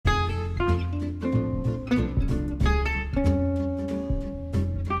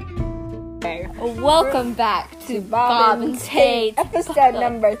Welcome back to Bob and Tate, episode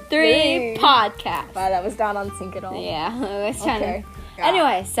number 3 podcast. Wow, that was not on sync at all. Yeah, I was trying to. Yeah.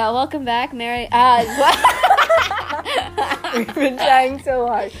 Anyway, so welcome back, Mary. We've been trying so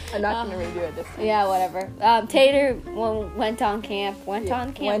hard. I'm not going to redo it this time. Yeah, whatever. Tater went on camp. Went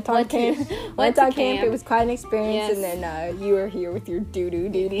on camp. It was quite an experience, Yes. and then you were here with your doo-doo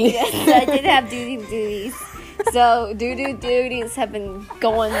duties. Yes, I did have duties. So doo-doo duties have been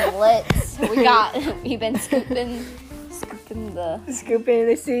going lit. We've been scooping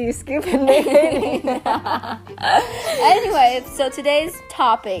the sea, scooping the Anyway, so today's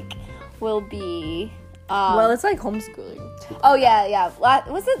topic will be well, it's like homeschooling. Oh yeah.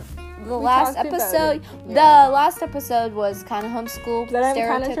 Was it the last talked about episode? it. Yeah. The last episode was kind of homeschool Then I'm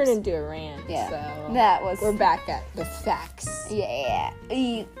kind stereotypes. of turned into a rant. Yeah, So that was. we're back at the facts. Yeah.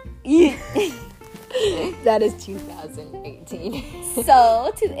 That is 2018.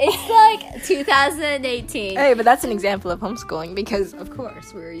 So it's like 2018. Hey, but that's an example of homeschooling because, of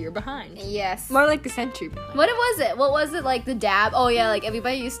course, we're a year behind. Yes. More like a century behind. What was it like the dab? Oh yeah, like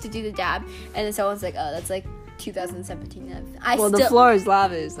everybody used to do the dab, and then someone's like, oh, that's like 2017. The floor is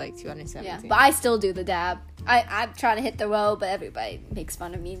lava is like 2017. Yeah, but I still do the dab. I'm trying to hit the row, but everybody makes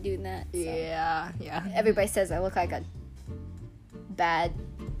fun of me doing that. So. Yeah. Everybody says I look like a bad,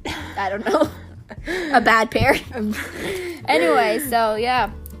 I don't know, a bad pair. Anyway, so yeah.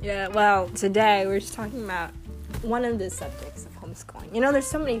 Yeah, well, today we're just talking about one of the subjects of homeschooling. You know, there's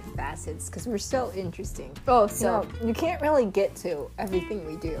so many facets because we're so interesting. Oh, So you can't really get to everything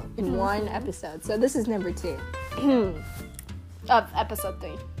we do in one episode. So this is number 2. of episode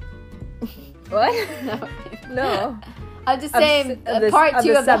 3. What? No. No. I'm just saying of part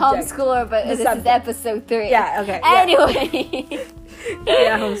 2 of the subject. homeschooler, but The this subject. is episode 3. Yeah, okay. Yeah. Anyway.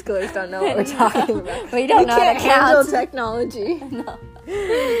 Yeah, homeschoolers don't know what we're talking about. We don't know how to can't handle count. technology. No.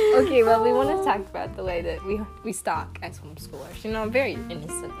 Okay, well, we want to talk about the way that we stalk as homeschoolers. You know, very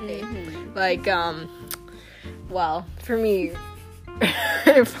innocently. Mm-hmm. Like, well, for me,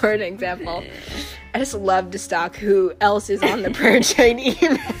 for an example, I just love to stalk who else is on the prayer chain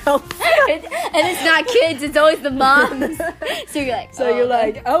email. And it's not kids, it's always the moms. So you're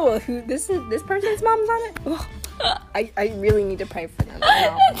like, oh, well, who this person's mom's on it? Oh, I really need to pray for them.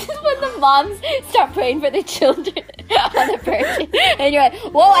 This is when the moms start praying for their children on the prayer chain. And you're like,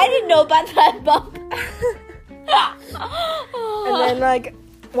 whoa, I didn't know about that bump. And then, like,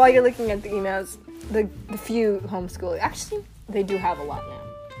 while you're looking at the emails, the few homeschoolers, actually, they do have a lot now.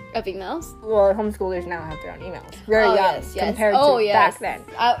 Of emails? Well, homeschoolers now have their own emails. Very young yes. compared to back then.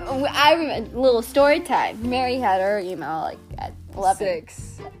 I remember, little story time. Mary had her email, like, at 11.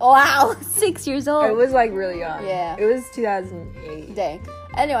 6. Wow, 6 years old. It was, like, really young. Yeah. It was 2008. Dang.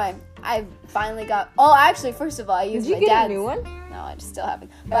 Anyway, I finally got... Oh, actually, first of all, I used Did you my get dad's... a new one? No, I just still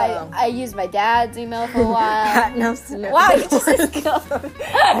haven't. But Oh. I used my dad's email for a while. Pat knows to know. Wow, you just go.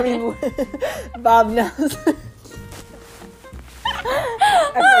 I mean, Bob knows.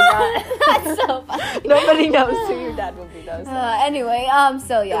 I forgot. That's so funny. Nobody knows who your dad will be, though. So. Anyway,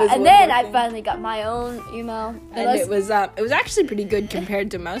 so yeah, It was and then I woodworking. finally got my own email. And it was actually pretty good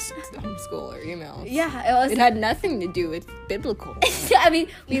compared to most homeschooler emails. Yeah, it was. It had nothing to do with biblical. I mean,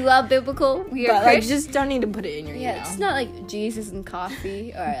 we love biblical. We are But, like, Christians. just don't need to put it in your Yeah, email. it's not like Jesus and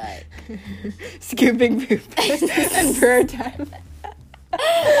coffee or like, Scooping poop and prayer time.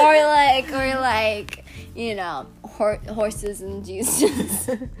 or like, you know, horses and Jesus.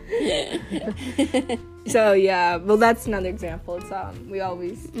 So yeah, well, that's another example. It's we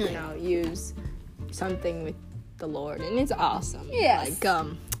always use something with the Lord, and it's awesome. Yes. Like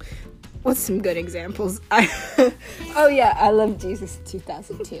what's some good examples? I love Jesus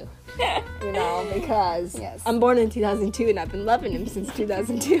 2002. You know, because Yes. I'm born in 2002 and I've been loving him since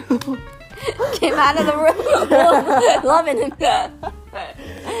 2002. Came out of the room, loving him.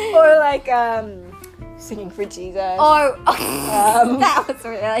 Or like singing for Jesus. Or that was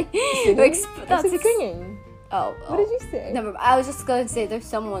really That's singing. Oh, What did you say? Never. I was just gonna say there's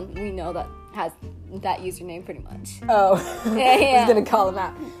someone we know that has that username pretty much. Oh, Yeah. I was gonna call him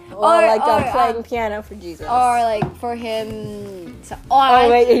out. Or playing piano for Jesus. Or like for him.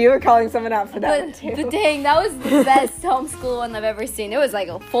 Wait, you were calling someone out for that one too. But dang, that was the best homeschool one I've ever seen. It was like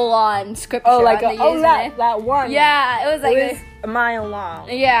a full-on scripture. Oh, like on the username. that one. Yeah, it was like It was a mile long.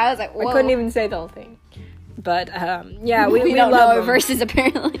 yeah. I was like, whoa. I couldn't even say the whole thing. But yeah, we don't love know our them. verses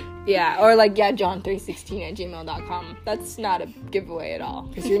apparently. Yeah, or like John316@gmail.com. That's not a giveaway at all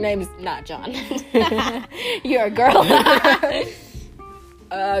because your name is not John. You're a girl.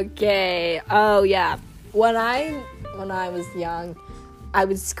 Okay. Oh yeah. When I was young, I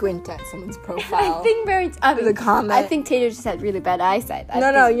would squint at someone's profile. I think the comment. I think Taylor just had really bad eyesight.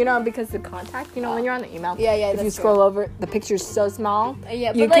 No, because the contact, when you're on the email. Yeah, if that's you scroll over, the picture's so small.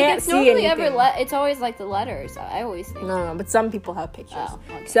 Yeah, you but can't it's see normally anything. it's always like the letters. I always think. No, but some people have pictures. Oh,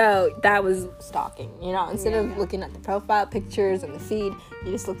 okay. So that was stalking. Instead of looking at the profile pictures and the feed,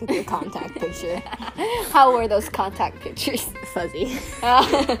 you just look at the contact picture. How were those contact pictures? Fuzzy.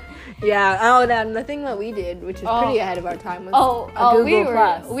 Yeah. Oh, then the thing that we did, which is pretty ahead of our time, was Google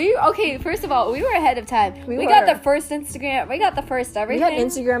Plus. Okay. First of all, we were ahead of time. We got the first Instagram. We got the first We everything. had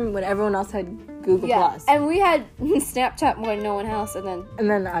Instagram when everyone else had Google Plus. And we had Snapchat when no one else, and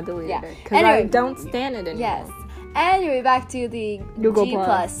then I deleted it because Anyway, I don't stand it anymore. yes. Anyway, back to the Google G+.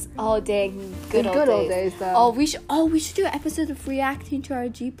 Plus. Oh dang, good old days. Though. We should do an episode of reacting to our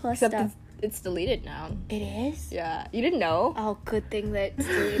G+ Except stuff. it's deleted now. It is? Yeah, you didn't know. Oh, good thing that it's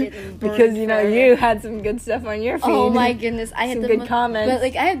deleted and burned Because forever. you had some good stuff on your feed. Oh my goodness, I had Some the good comments.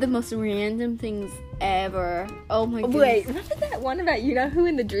 But I had the most random things ever. Oh my goodness. Wait, remember that one about who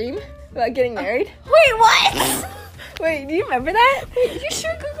in the dream about getting married? Wait, what? Wait, do you remember that? Wait, you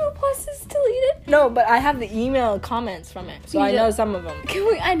sure Google Plus is deleted? No, but I have the email comments from it, so I know some of them.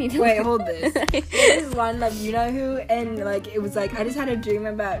 I need to Wait, hold this. This is one of who, and it was I just had a dream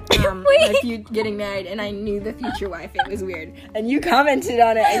about getting married, and I knew the future wife. It was weird, and you commented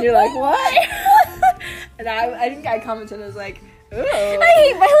on it, and you're like, what? And I think I commented, and I was like, ooh. I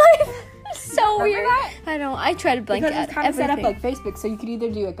hate my life. So Remember weird. that? I know. I try to blank Because out it's kind of set everything. up like Facebook, so you could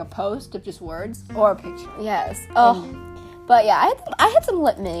either do a post of just words or a picture. Yes. Oh. But yeah, I had some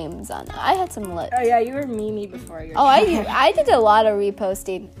lit memes on it. I had some lit. Oh yeah, you were Mimi before your. Oh, I did a lot of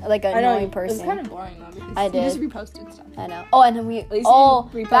reposting, like an annoying person. It was kind of boring though because I you did. just reposted stuff. I know. Oh, and then At least you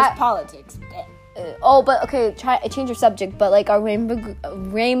didn't repost politics. But okay, change your subject. But like our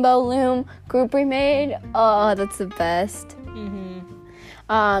rainbow loom group we made. Oh, that's the best.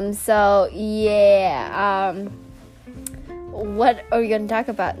 So yeah. What are we gonna talk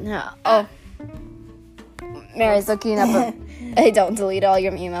about now? Oh, Mary's looking up. Hey, don't delete all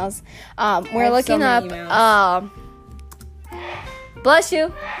your emails. We're looking up. Bless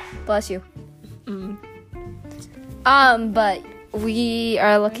you. But we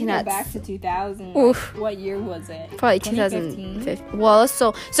are looking at back to 2000. Oof. What year was it? Probably 2015. Well,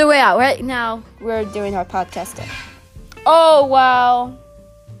 so yeah, right now we're doing our podcasting. Oh wow.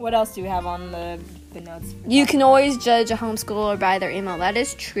 What else do we have on the notes? You can always judge a homeschooler by their email. That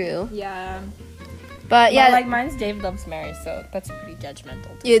is true. Yeah. But yeah, well, mine's Dave Loves Mary, so that's pretty judgmental.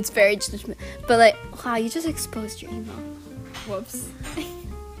 It's very judgmental. But wow, you just exposed your email. Whoops.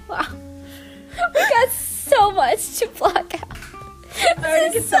 Wow. We got so much to block out. I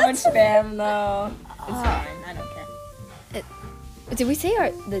already get so much spam though. It's fine. I don't care. Did we say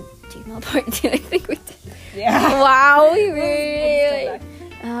the Gmail part too? I think we did. Yeah. Wow, we really.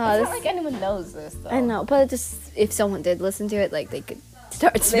 It's not like anyone knows this though. I know, but just if someone did listen to it, they could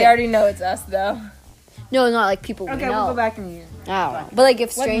start. They already know it's us though. No, not like people we know. Okay, we'll go back and I don't know. But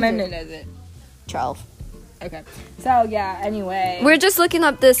if what strangers. minute is it? 12. Okay. So yeah. Anyway. We're just looking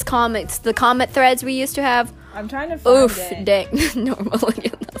up the comment threads we used to have. I'm trying to find Oof, it. dang. Normally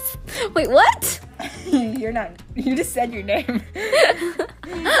enough. Wait, what? You're not. You just said your name.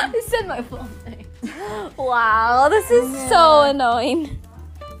 I said my full name. Wow, this is so annoying.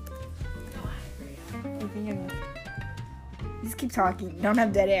 Just keep talking. You don't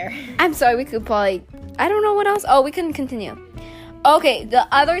have dead air. I'm sorry, we could probably... I don't know what else. Oh, we can continue. Okay, the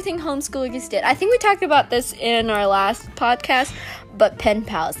other thing homeschoolers did. I think we talked about this in our last podcast, but pen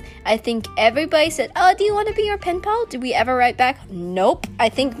pals. I think everybody said, oh, do you want to be our pen pal? Did we ever write back? Nope. I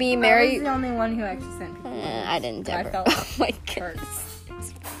think me and Mary... I was the only one who actually sent people. I didn't I ever. felt Oh my goodness.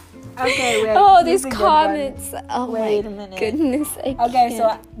 Okay, wait. Oh, this these is a good comments. one. Oh Wait my a minute. goodness. Okay,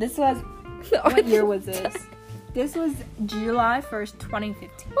 so this was... What year was this? this? This was July 1st,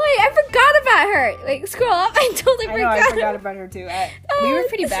 2015. Wait, I forgot about her. Like, scroll up. I totally I know, I forgot about her too. We were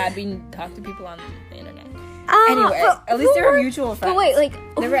pretty bad. We talked to people on the internet. Anyway, at least they were mutual friends. But wait, like,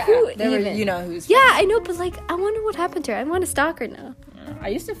 They who were, even? you know who's. Yeah, I know, but like, I wonder what happened to her. I want to stalk her now. I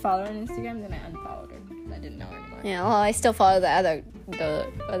used to follow her on Instagram, then I unfollowed her because I didn't know her anymore. Yeah, well, I still follow the other.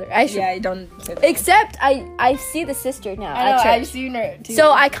 I should. Yeah, I don't say that. Except I see the sister now. I know, at church. I've seen her too.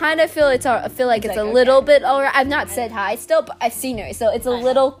 So I kind of feel like it's a like, little bit over. I've not said hi still, but I've seen her, so it's a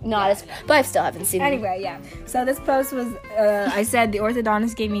little not as. But I still haven't seen her. Anyway, yeah. So this post was, I said the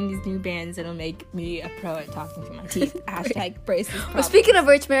orthodontist gave me these new bands that'll make me a pro at talking to my teeth. Hashtag braces. Well, speaking of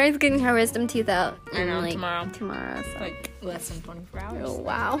which, Mary's getting her wisdom teeth out. I know, like, tomorrow. Tomorrow. So. Like less than 24 hours. Oh,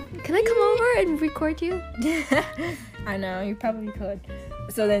 wow. Can I come over and record you? I know, you probably could.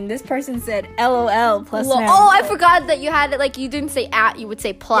 So then this person said LOL plus. Oh, I forgot that you had it. Like you didn't say at, you would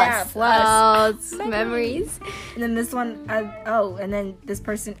say plus. Yeah, plus. Oh, it's memories. And then this one, and then this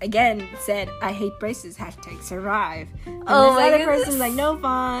person again said, I hate braces, #survive. And Oh this my other goodness. person's like, no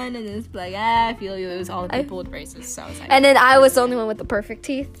fun. And then it's like, I feel you. It was all the people with braces. So I was like, And then I was the only one with the perfect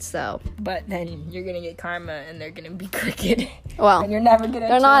teeth. So but then you're gonna get karma, and they're gonna be crooked. well, And you're never gonna. they're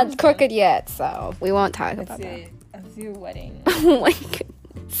change not them. crooked yet. So we won't talk about Let's that. see. Let's do a wedding. Oh my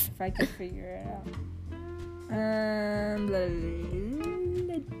goodness. If I can figure it out. I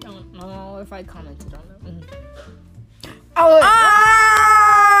don't know if I commented on it.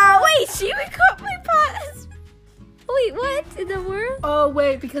 Oh, Wait, she recorded my post. Wait, what in the world? oh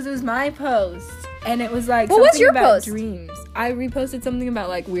wait, because it was my post, and it was like What something was your about post? dreams. I reposted something about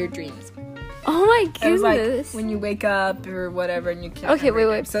like weird dreams. Oh my It was like goodness. when you wake up or whatever, and you can't. Okay,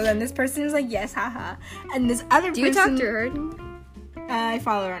 remember wait. it. So then this person is like, yes, haha, and this other Do person. you talk to her? I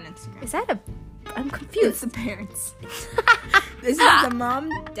follow her on Instagram. Is that a? I'm It's confused. the parents. This is the mom,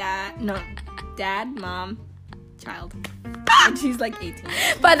 dad, mom, child, and she's like 18.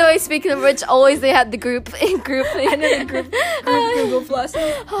 By the way, speaking of which, always they had the group And then the group Google Plus.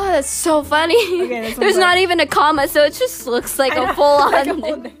 Oh, that's so funny. Okay, this There's one's not like- even a comma, so it just looks like I a know, full on. like a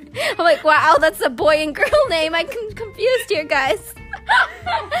whole name. I'm like, wow, that's a boy and girl name. I'm confused here, guys.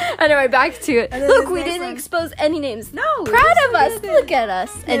 Anyway, back to it. And then Look, this we next didn't one- expose any names. No, we're Proud so of us. good at Look it. at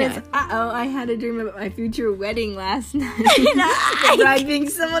us. And Anyway. it's, I had a dream about my future wedding last night. Nice. Bribing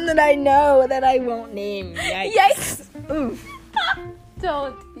someone that I know that I won't name. Yikes. Yikes. Oof.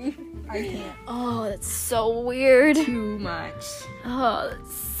 Don't. I can't. Oh, that's so weird. Too much. Oh,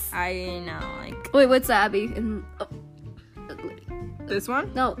 that's... I know, like. Wait, what's Abby? This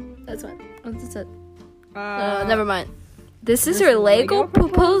one? No, that's one. What's it? Uh, Never mind. This is this her Lego Lego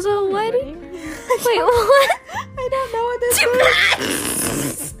proposal wedding? Wait, what? I don't know what this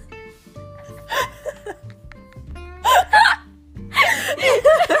is.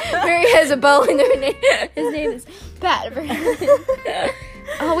 Mary has a bow in her name. His name is Pat.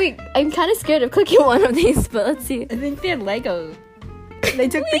 Oh wait, I'm kind of scared of clicking one of these, but let's see. I think they had Lego. They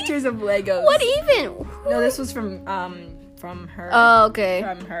took pictures of Legos. What even? No, this was from her. Oh, okay.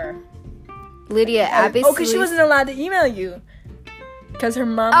 From her. Lydia Abbey. Oh, because she wasn't allowed to email you. Because her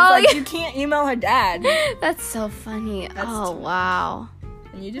mom was Oh, like, yeah. you can't email her dad. That's so funny. Oh too wow.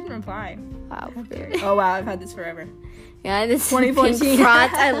 And you didn't reply. Wow. Oh, wow, I've had this forever. Yeah, this 2014. pink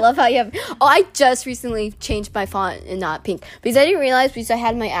font. I love how you have. Oh, I just recently changed my font and not pink because I didn't realize because I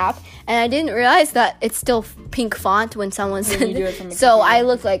had my app and I didn't realize that it's still pink font when someone said you do it from the so. computer. I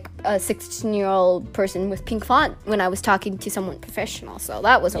look like a 16-year-old person with pink font when I was talking to someone professional. So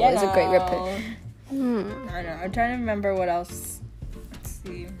that was always a great rip. I know. I'm trying to remember what else. Let's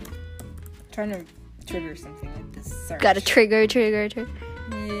see. I'm trying to trigger something with this search. Got to trigger.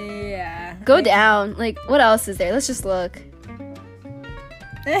 Yeah. Go down. Like what else is there? Let's just look.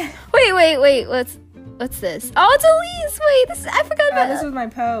 Eh. Wait. What's this? Oh, it's Elise. Wait, I forgot Oh, about this was my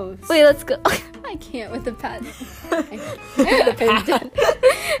post. Wait, let's go. I can't with the pen. The pen's done.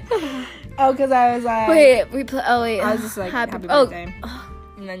 Oh, because I was like. Wait, replay. Oh wait, I was just like, happy oh. birthday.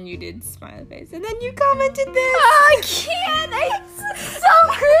 And then you did smiley face. And then you commented this. Oh, I can't. It's so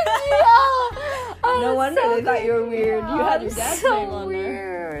cringy. Oh, No it's wonder so they thought you were weird. You had your it's dad's so name on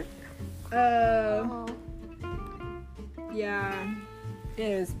there. weird. Yeah.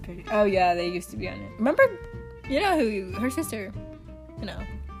 It was pretty. Oh, yeah, they used to be on it. Remember, her sister.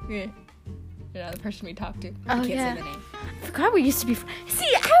 Yeah. The person we talked to. I Oh, can't yeah. say the name. I forgot we used to be.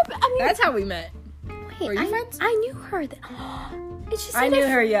 See, I mean, That's how we met. wait, were you friends? I knew her. And she said I knew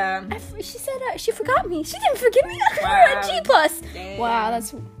her, yeah. She said she forgot me. She didn't forgive me. Wow. We're a G plus. Damn. Wow,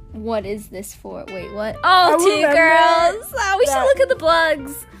 that's what is this for? Wait, what? Oh, I two remember girls. Oh, we should that. look at the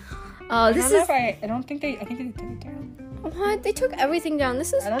blogs. Oh, this is I don't think they took it down. what they took everything down.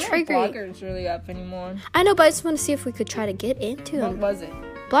 This is I don't know if triggering. Blogger's really up anymore. I know, but I just want to see if we could try to get into What them. was it?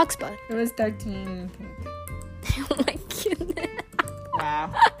 Blogspot. It was 13. Oh my goodness.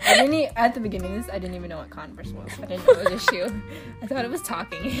 Wow. At the beginning of this, I didn't even know what Converse was. I didn't know it was a shoe. I thought it was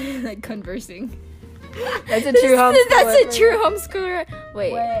talking, like conversing. That's a true homeschooler. That's a true homeschooler.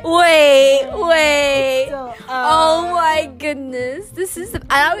 Wait. So, Oh my goodness. This is the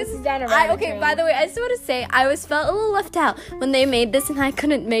I always This is down a rabbit okay, trail. by the way, I just want to say I always felt a little left out when they made this and I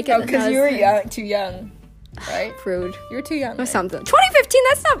couldn't make it. Oh, because you were too young, right? Rude. You were too young. Or something. 2015,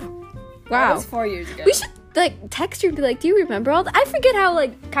 that's not That wow. was 4 years ago. We should like text her and be like, do you remember all that? I forget how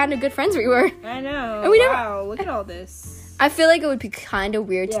like kind of good friends we were. I know. And we never- Wow, look at all this. I feel like it would be kind of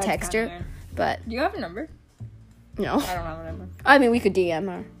weird Yeah, to text her, kinda. but Do you have a number? no. I don't have a number. I mean, we could DM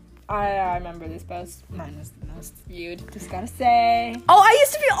her. I remember this post. Mine was the most viewed. Just gotta say. Oh, I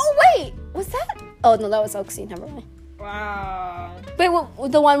used to be. Oh wait, was that? Oh no, that was Oaksy. Never mind. Wow. Wait,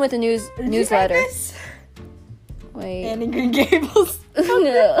 what, the one with the newsletter. This? Wait. Anne and Green Gables. No.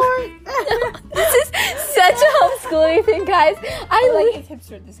 This is such a homeschooling thing, guys. I like it's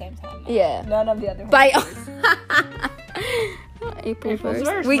hipster at the same time. Though. Yeah. None of the other. By April April's 1st.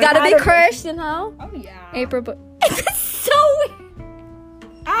 first. We We're gotta be out of it. cursed, you know. Oh yeah. April. It's so weird.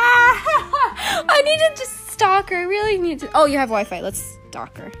 Ah! I need to just stalk her. I really need to. Oh, you have Wi-Fi. Let's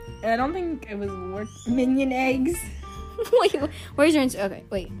stalk her. I don't think it was worth minion eggs. Wait, where's your okay,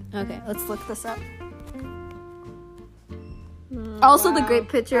 wait. Okay, let's look this up. Also, the Wow. great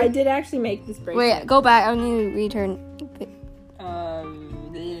picture. I did actually make this bracelet. Wait, go back. I need to read her.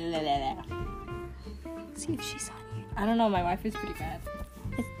 See if she's on here. I don't know. My Wi-Fi's pretty bad,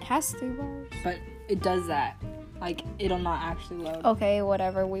 It has 3 bars. but it does that. Like it'll not actually load. Okay,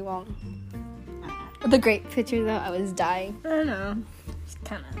 whatever. We won't. The great picture though, I was dying. I don't know. It's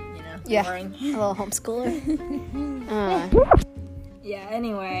kind of Yeah. boring. A little homeschooler. Yeah.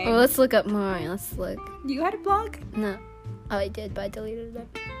 Anyway, Well, let's look up more. Let's look. you had a blog. No. Oh, I did, but I deleted it.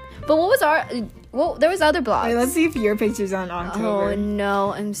 But what was our... Well, there was other blogs. Wait, let's see if your picture's on October. Oh,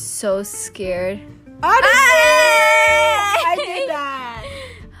 no. I'm so scared. Odyssey! Ah! I did that.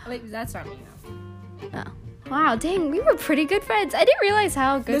 Wait, that's not me though. Oh. Wow, dang. We were pretty good friends. I didn't realize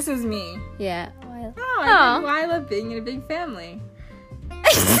how good... This is me. Yeah. Oh, I love being in a big family.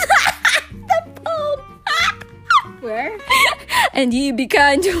 The poem. Where? And ye be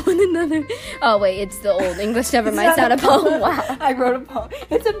kind to one another. Oh, wait. It's the old English. Never mind. It's not a poem. Wow. I wrote a poem.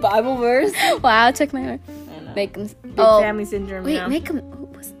 It's a Bible verse. Wow. I took my heart. I know. Make them... Big Oh. family syndrome. Wait, now. make them...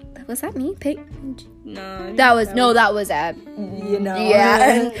 Was that me? No. That was Ab. You know.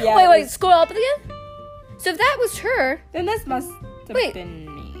 Yeah. Yeah, Wait, scroll up again. So if that was her, Then this must have Wait. been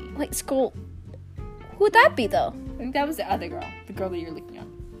me. wait, scroll. Who would that be though? I think that was the other girl. The girl that you're looking at.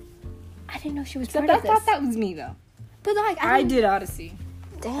 I didn't know she was Except part I of this. thought that was me though. But like, I did Odyssey.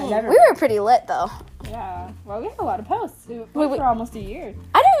 Dang, never- we were pretty lit though. Yeah. Well, we had a lot of posts. It Wait, was for almost a year.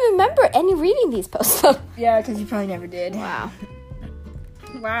 I don't remember any reading these posts though. Yeah, because you probably never did. Wow.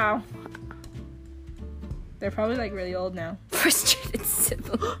 Wow. They're probably like really old now. Frustrated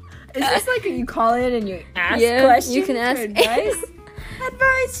sibling. Is this like you call in and you ask Yeah, questions? you can ask for advice.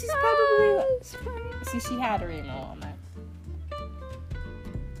 Advice. She's probably. See, she had her email on that.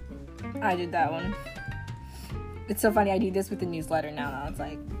 I did that one. It's so funny. I do this with the newsletter now. Now it's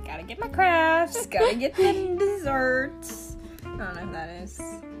like, gotta get my crafts. Gotta get them desserts. I don't know if that is.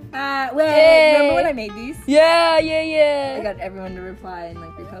 Wait. Yay. Remember when I made these? Yeah. I got everyone to reply and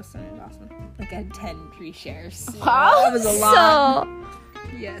like repost them. It was awesome. Like I had 10 pre-shares. Wow, That was a lot. So,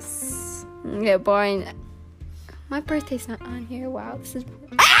 Yes. yeah, boring. My birthday's not on here. Wow, this is.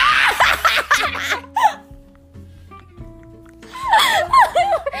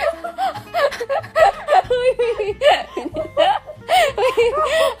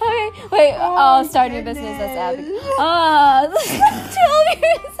 Wait. Oh, start your business. That's Abby. Oh, 12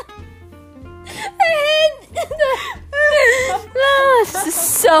 years. No, this is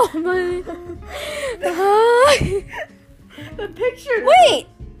so funny. The picture. Wait.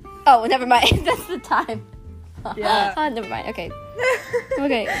 Oh, never mind. That's the time. Yeah. Oh, never mind. Okay.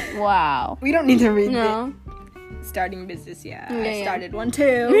 Okay. Wow. We don't need to read No. the starting business. Yeah, Yeah, I yeah. started one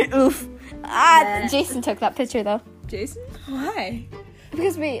too. Oof. Yeah. Jason took that picture though. Jason? Why?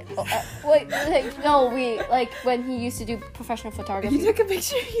 Because we, like when he used to do professional photography. You took a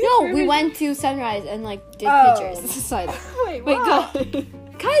picture? No, we went to Sunrise and like did Oh. pictures. So, Wait, Wait, why?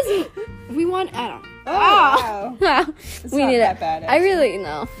 cause we want. I don't. Oh, wow. Wow. It's We not need that it. bad, I really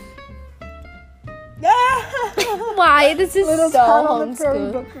know. Why? Why? This is Little so time on the Prairie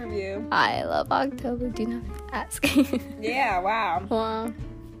homeschool. book review. I love October. Do not ask. Yeah, wow. Wow.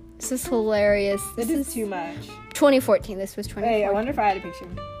 This is hilarious. This This is too much. 2014. This was 2014. Wait, I wonder if I had a picture.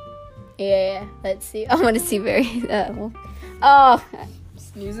 Yeah. Let's see. I want to see very. Oh.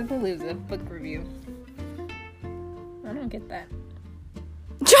 Snoozapalooza book review. I don't get that.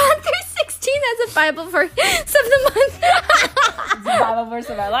 John 3:16 as a Bible verse of the month. It's the Bible verse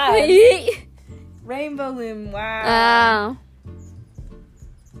of our lives. Oh. Rainbow Loom, wow.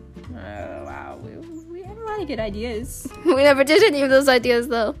 Oh, wow. We had a lot of good ideas. We never did any of those ideas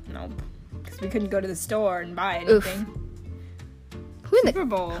though. Nope. Because we couldn't go to the store and buy Oof. anything. Who Super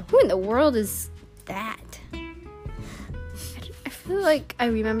Bowl. in the world is that? I feel like I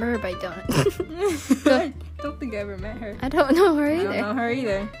remember her, but I don't. I don't think I ever met her. I don't know her I either. don't know her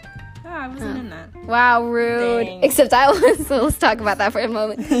either. I wasn't in that. Wow, rude. Dang. Except I was. So let's talk about that for a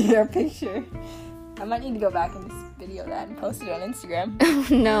moment. Your picture. I might need to go back and just video that and post it on Instagram.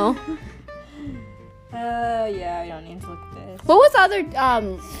 No. Yeah, I don't need to look at this. What was the other,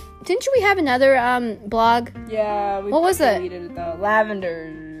 didn't we have another, blog? Yeah, we What was it? deleted it though.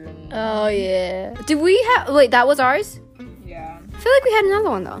 Lavender. Oh, yeah. Did we have, wait, that was ours? Yeah. I feel like we had another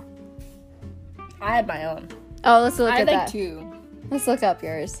one, though. I had my own. Oh, let's look I at had that. like 2. Let's look up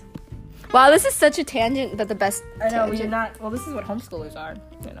yours. Wow, this is such a tangent, but the best I know, we tangent. did not. Well, this is what homeschoolers are,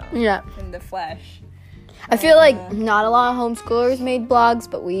 you know, Yeah. in the flesh. I feel like not a lot of homeschoolers made blogs,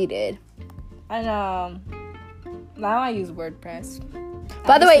 but we did. I know. Now I use WordPress.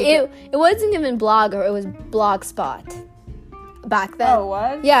 By the way, it wasn't even Blogger, it was Blogspot. Back then. Oh,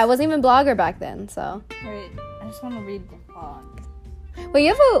 what? Yeah, it wasn't even Blogger back then, so. Wait, I just want to read the blog. Wait, you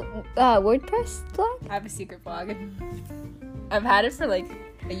have a WordPress blog? I have a secret blog. I've had it for like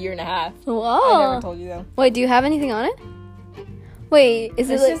a year and a half. I Whoa. never told you though. Wait, do you have anything on it? Wait, is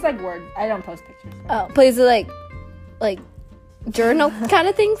It's it just like Word. I don't post pictures. oh, but is it like journal kind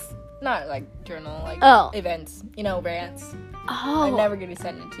of things? Not like journal, like events. You know, rants. Oh. I'm never gonna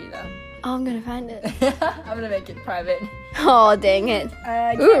send it to you though. Oh, I'm gonna find it. I'm gonna make it private. Oh, dang it.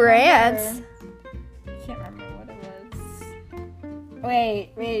 I can't Ooh, rants. I can't remember what it was.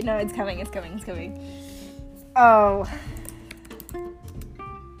 Wait, no, it's coming. Oh.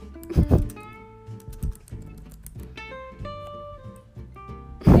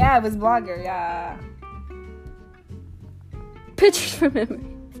 Yeah, it was Blogger, yeah. Pictures from memory.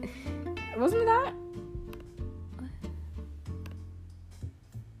 Wasn't it that?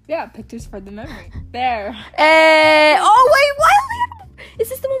 Yeah, pictures for the memory. There. Oh, wait, what? Is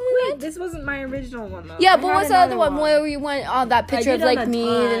this the one we went? This wasn't my original one, though. Yeah, I but had what's the other another one where we went on that picture of did on like a me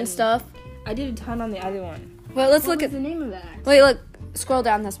ton. and stuff? I did a ton on the other one. Well, let's What look was at. the name of that? Wait, look. Scroll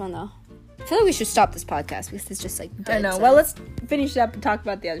down this one though. I feel like we should stop this podcast because it's just like. I dead know. silence. Well, let's finish it up and talk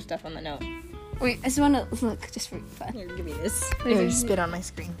about the other stuff on the note. Wait, I just want to look just for fun. Here, give me this. Wait, Here, wait, spit on my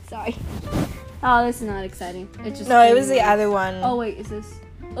screen. Sorry. Oh, this is not exciting. It just. No, it was the other one. Oh wait, is this?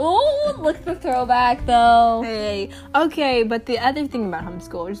 Oh, look at the throwback though. Hey. Okay, but the other thing about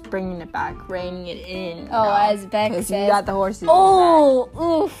homeschoolers, bringing it back, reining it in. Oh, as Beck because says. you got the horses.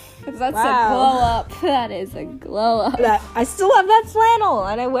 Oh, oof. That's Wow. a glow up. That is a glow up. I still have that flannel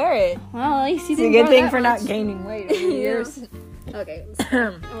and I wear it. Well, at least you It's a didn't good grow thing that for much. not gaining weight over the years. Okay.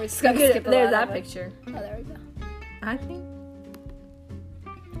 We're just gonna skip a There's lot that of it. picture. Oh, there we go. I think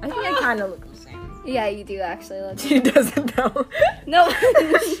I kind of look the same. Yeah, you do actually look. She doesn't know. No.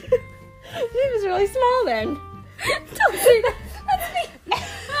 She was really small then. Don't say that. That's me.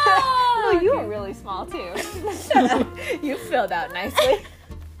 Oh, you were really small too. Shut up. You filled out nicely.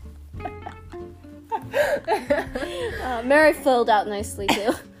 Mary filled out nicely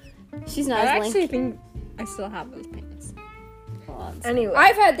too. She's not I as actually lanky. think I still have those pants. Anyway, Anyway,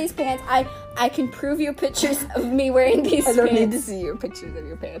 I've had these pants. I can prove you pictures of me wearing these I don't pants. need to see your pictures of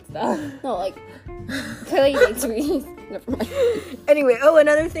your pants though. No, like clearly you need to be. Never mind. Anyway,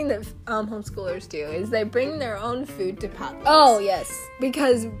 another thing that homeschoolers do is they bring their own food to potlucks. Oh yes.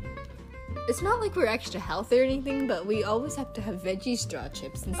 Because it's not like we're extra healthy or anything, but we always have to have veggie straw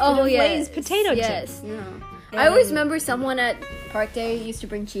chips instead of Lay's potato chips. No. I always remember someone at Park Day used to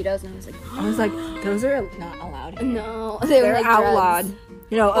bring Cheetos, and I was like, those are not allowed here. no, they were They're like outlawed. drugs.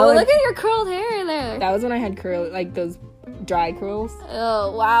 You know, Oh, look at your curled hair there. that was when I had curl, like those dry curls.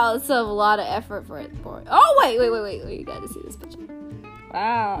 Oh wow, it's a lot of effort for it. Oh wait, you gotta see this picture.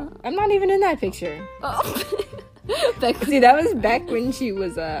 Wow, I'm not even in that picture. Oh, Beck. See, that was back when she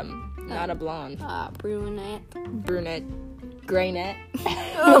was not a blonde, Brunette. brunette, graynette.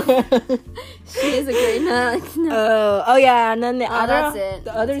 She is a great nut. No. Oh yeah, and then the that's it.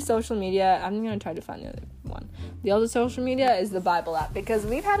 the other social media. I'm gonna try to find the other one. The other social media is the Bible app because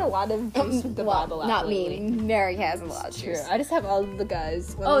we've had a lot of juice with the Bible app. Not lately. me. Mary has a lot of True. juice. I just have all of the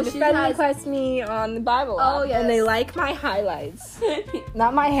guys. When Oh, they she friend has- request me on the Bible app, Oh, yes. and they like my highlights,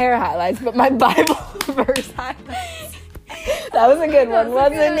 not my hair highlights, but my Bible verse highlights. That was a good one,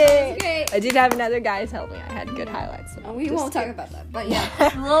 wasn't That was it? great. I did have another guy tell me I had good highlights. So We just won't talk kidding. about that, but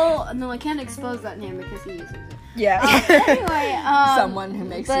yeah. No, I can't expose that name because he uses it. Yeah. Anyway, Someone who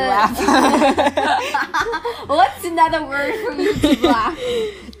makes you but- laugh. What's another word for you to laugh?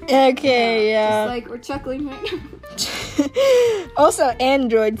 Okay, Just like we're chuckling right now. Also,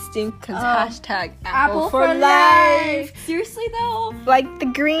 Android stink because hashtag Apple for life. Seriously though, Like the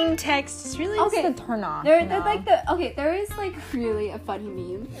green text is really Okay. just a turn off. there, you there's know? like there is like really a funny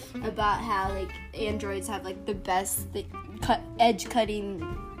meme about how like androids have like the best edge cutting.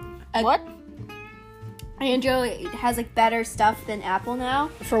 What? Android has like better stuff than Apple now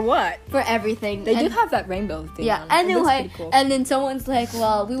For what? for everything. They do have that rainbow thing. Yeah, on. and It then looks like, pretty cool. and then someone's like,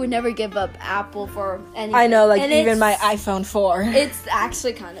 "Well, we would never give up Apple for anything." I know, like And even my it's- iPhone 4. It's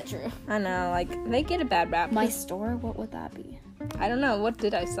actually kind of true. I know, like they get a bad rap. My store, what would that be? I don't know, what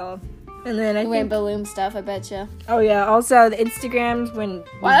did I sell? And then I think, Rainbow Loom stuff, I bet you. oh yeah, also the Instagrams when Wow,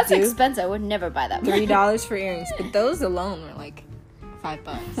 we that's do expensive. I would never buy that. $3 for earrings, but those alone were like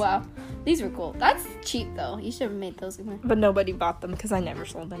 $5. Wow, these were cool. That's cheap though. You should have made those. But nobody bought them because I never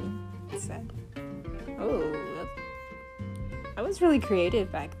sold any. It's sad. Oh, I was really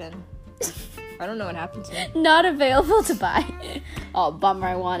creative back then. I don't know what happened to me. Not available to buy. Oh, bummer!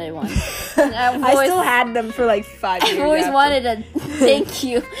 I wanted one. I still had them for like 5 years. I've always after. wanted a thank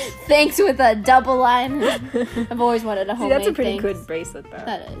you, thanks with a double line. I've always wanted a See, homemade. that's a pretty thanks. good bracelet though.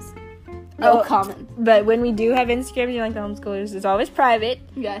 That is. No Oh, comment. But when we do have Instagrams, like the homeschoolers, it's always private,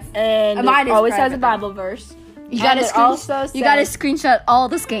 Yes. and Mine it is always has private, a Bible verse. You gotta And it you gotta screenshot all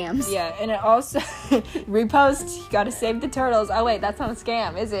the scams. Yeah, and it also repost. You gotta save the turtles. Oh wait, that's not a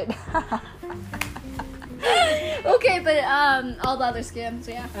scam, is it? Okay, but all the other scams,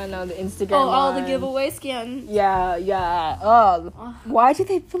 yeah. I know the Instagram. Oh, all the one. giveaway scams. Yeah. Oh, why do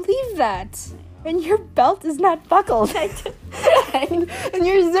they believe that? And your belt is not buckled, and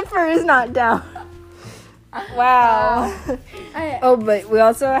your zipper is not down. Wow. Oh, but we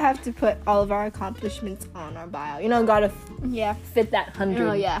also have to put all of our accomplishments on our bio. You know, gotta Yeah. fit that 100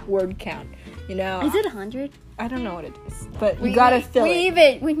 Oh, yeah. word count. You know, Is it 100? I don't know what it is, but you gotta fill it.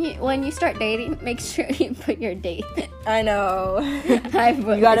 Even when you start dating, make sure you put your date. I know. I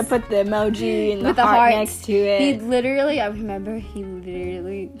You gotta put the emoji and the With the heart hearts. next to it. He literally, I remember he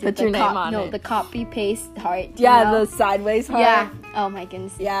literally did Put the your name on no, it. the copy paste heart. yeah, you know? the sideways heart. Yeah. Oh my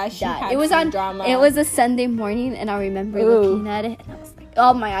goodness. Yeah, she Died. had It was some on. drama. It was a Sunday morning, and I remember Ooh. looking at it, and I was like,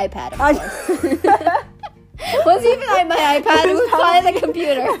 "Oh, my iPad." Of I- course. Wasn't even on my iPad. It was probably the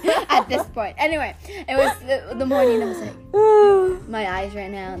computer at this point. Anyway, it was the morning. I was like, my eyes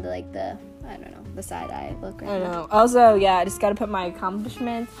right now, like the I don't know, the side eye look right I now. know. Also, yeah, I just gotta put my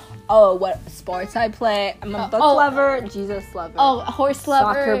accomplishments. Oh, what sports I play. I'm a book oh. lover, Jesus lover. Oh, horse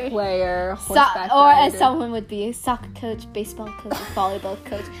lover. Soccer player, So- horseback or as rider, someone would be, soccer coach, baseball coach, volleyball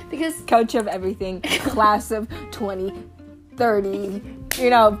coach. Because coach of everything, class of 20, 30,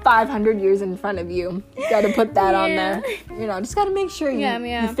 500 years in front of you. Gotta put that on Yeah. there. Just gotta make sure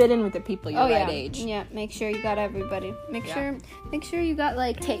you fit in with the people your right age. Yeah, make sure you got everybody. Make sure you got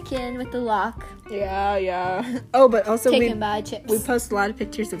like taken with the lock. Yeah. Oh, but also Taken by chips. we post a lot of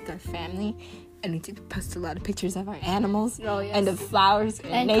pictures of our family, and we do post a lot of pictures of our animals, Oh, yes. and of flowers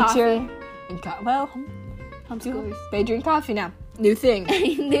and, And nature. And Homeschoolers. they drink coffee now. New thing.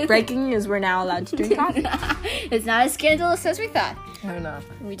 New Breaking news: we're now allowed to drink coffee. It's not as scandalous as we thought. I don't know.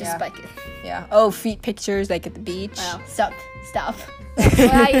 We just spike it. Yeah. Oh, feet pictures like at the beach. Wow. Stop. That's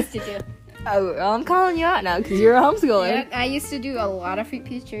what I used to do. Oh, well, I'm calling you out now because you're a homeschooler. Yeah, I used to do a lot of feet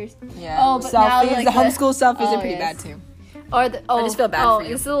pictures. Yeah. Oh, but now, selfies. like, the the- homeschool selfies Oh, are pretty yes. bad too. Or the just feel bad for you.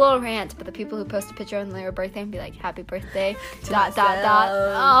 This is a little rant, but the people who post a picture on their birthday and be like, "Happy birthday!" .. myself.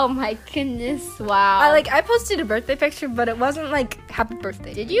 Oh my goodness! Wow. I posted a birthday picture, but it wasn't like happy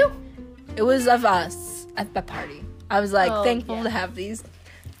birthday. Did you? It was of us at the party. I was like thankful yeah. to have these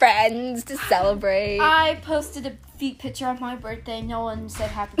friends to celebrate. I posted a feet picture on my birthday. No one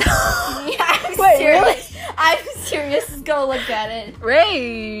said happy birthday to me. I'm Wait, serious. I'm serious. Just go look at it.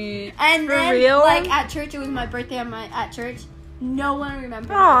 Great. And For then, real? like at church, it was my birthday at church. No one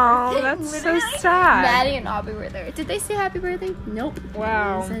remembered. Aw, my birthday. that's so Literally. sad. Maddie and Aubrey were there. Did they say happy birthday? Nope.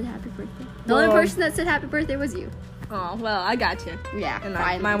 Wow. No one said happy birthday. The only Well- person that said happy birthday was you. Oh, well, I got you. Yeah. And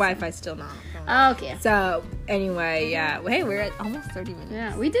finally. my Wi-Fi's still not. Okay. So, anyway, yeah. Hey, we're at almost 30 minutes.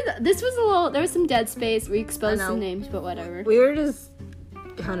 Yeah, we did. This was a little. There was some dead space. We exposed I know. some names, but whatever. We were just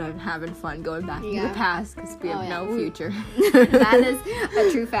kind of having fun going back to Yeah. the past because we have Oh, yeah. no future. That is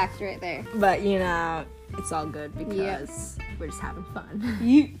a true fact right there. But, it's all good because we're just having fun.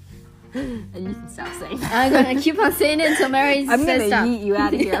 And you can stop saying that. I'm gonna keep on saying it until Mary I'm says gonna stop. yeet you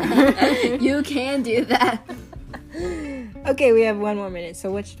out of here. You can do that. Okay, we have 1 more minute,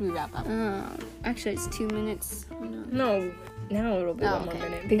 so what should we wrap up? Actually, it's 2 minutes. No. No, now it'll be Oh, 1 more okay.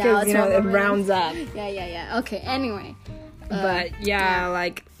 minute Now because it's 1 more it minute. rounds up. Yeah. Okay. Anyway. But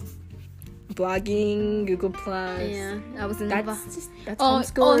like blogging, Google Plus. Yeah, I was in That's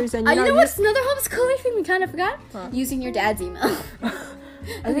homeschoolers, and you know you what's another homeschooling thing we kind of forgot? Huh. Using your dad's email.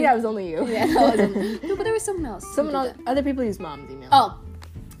 I think that was only you. Yeah, that wasn't. No, but there was someone else. who Someone did else, that. other people use mom's email. Oh.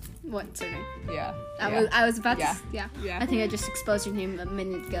 What's her name? Yeah. I was about Yeah. to. Yeah. Yeah. I think I just exposed your name a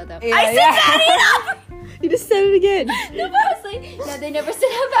minute ago, though. Yeah, I said yeah. that enough! You just said it again. No, but I was like, no, they never said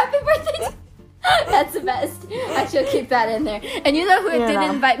happy birthday. That's the best. I should keep that in there. And you know who didn't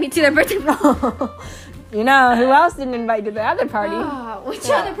invite me to their birthday? You know who else didn't invite you to the other party? Oh, which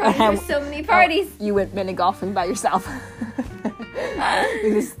other party? There's so many parties. You went mini golfing by yourself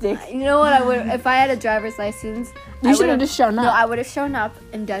with a stick. You know what I would if I had a driver's license? You should have just shown up. No, I would have shown up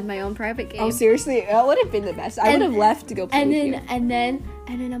and done my own private game. Oh, seriously? That would have been the best. I would have left to go play with you. And then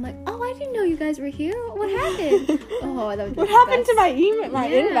I'm like, oh, I didn't know you guys were here. What happened? Oh, that would what happened to my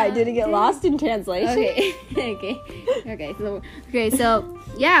invite? Did it get lost in translation? Okay. So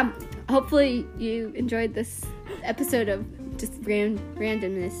yeah. Hopefully you enjoyed this episode of just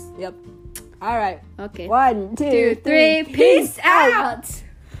randomness. Yep. All right. Okay. 1, 2, 3. Peace out.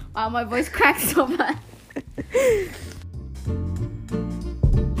 Wow, my voice cracked so much.